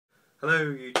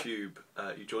Hello YouTube,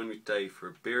 you joined me today for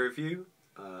a beer review.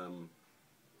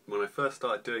 When I first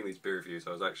started doing these beer reviews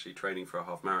I was actually training for a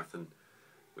half marathon,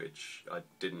 which I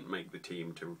didn't make the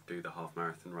team to do the half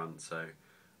marathon run, so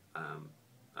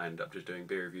I ended up just doing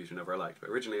beer reviews whenever I liked. But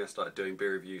originally I started doing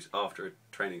beer reviews after a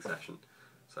training session.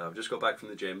 So I've just got back from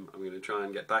the gym. I'm going to try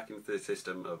and get back into the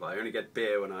system of I only get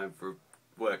beer when I've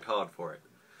worked hard for it.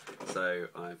 So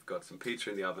I've got some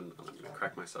pizza in the oven and I'm going to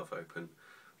crack myself open.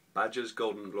 Badger's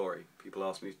Golden Glory. People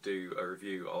asked me to do a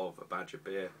review of a Badger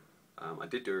beer. I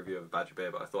did do a review of a Badger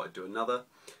beer, but I thought I'd do another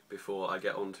before I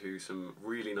get on to some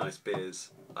really nice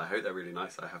beers. I hope they're really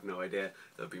nice, I have no idea.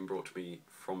 That have been brought to me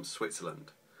from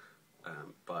Switzerland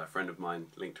by a friend of mine,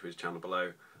 linked to his channel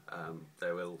below.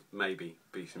 There will maybe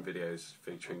be some videos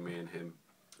featuring me and him.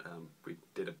 We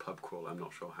did a pub crawl, I'm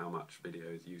not sure how much video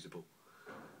is usable.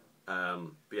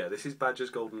 But yeah, this is Badger's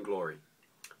Golden Glory.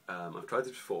 I've tried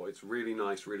this before. It's really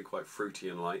nice, really quite fruity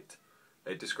and light.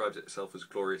 It describes itself as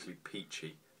gloriously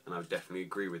peachy, and I would definitely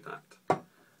agree with that.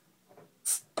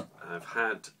 I've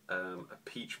had a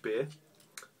peach beer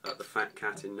at the Fat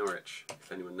Cat in Norwich,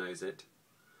 if anyone knows it.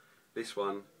 This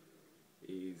one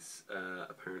is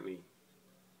apparently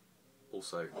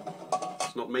also,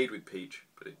 it's not made with peach,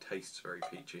 but it tastes very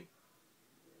peachy.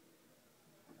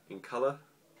 In colour,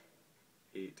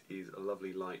 it is a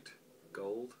lovely light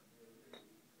gold.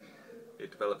 It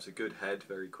develops a good head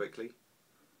very quickly.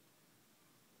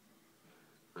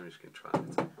 I'm just going to try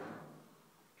it.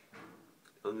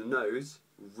 On the nose,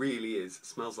 really is,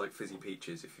 smells like fizzy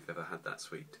peaches if you've ever had that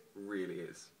sweet. Really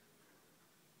is.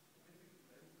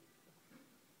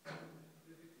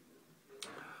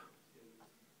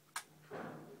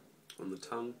 On the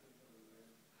tongue,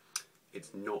 it's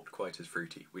not quite as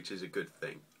fruity, which is a good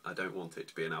thing. I don't want it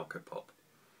to be an alcopop.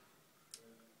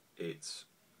 It's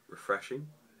refreshing.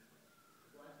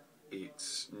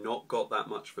 It's not got that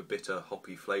much of a bitter,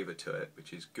 hoppy flavour to it,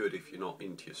 which is good if you're not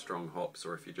into your strong hops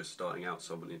or if you're just starting out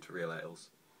someone into real ales.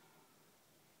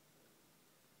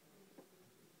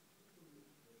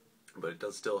 But it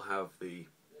does still have the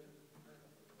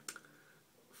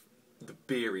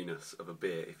beeriness of a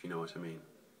beer, if you know what I mean.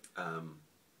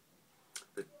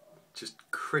 The just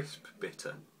crisp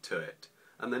bitter to it.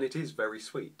 And then it is very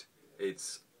sweet.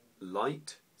 It's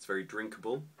light, it's very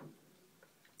drinkable.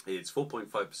 It's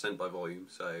 4.5% by volume,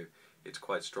 so it's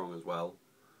quite strong as well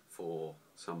for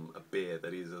a beer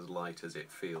that is as light as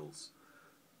it feels.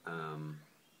 And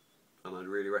I'd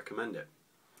really recommend it.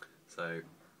 So,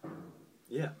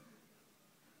 yeah,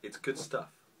 it's good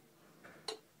stuff.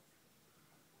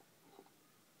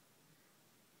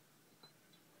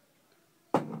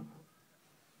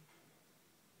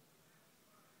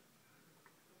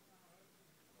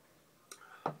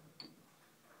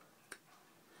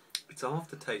 Its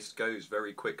aftertaste goes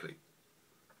very quickly,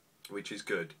 which is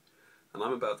good, and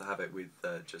I'm about to have it with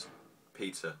just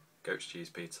pizza, goat's cheese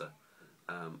pizza.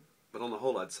 But on the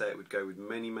whole I'd say it would go with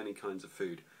many kinds of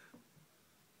food.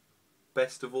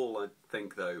 Best of all I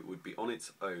think though would be on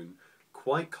its own,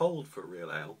 quite cold for a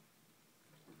real ale.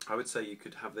 I would say you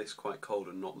could have this quite cold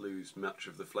and not lose much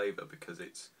of the flavour because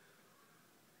it's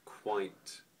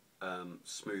quite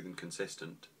smooth and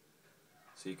consistent.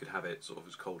 So you could have it sort of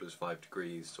as cold as 5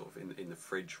 degrees, sort of in the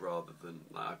fridge, rather than,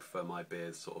 like, I prefer my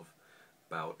beers sort of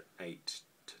about 8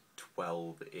 to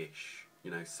 12-ish, you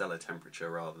know, cellar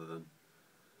temperature rather than...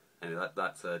 Anyway,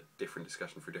 that's a different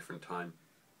discussion for a different time.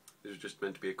 This was just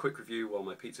meant to be a quick review while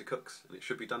my pizza cooks, and it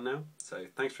should be done now. So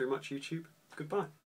thanks very much YouTube, goodbye.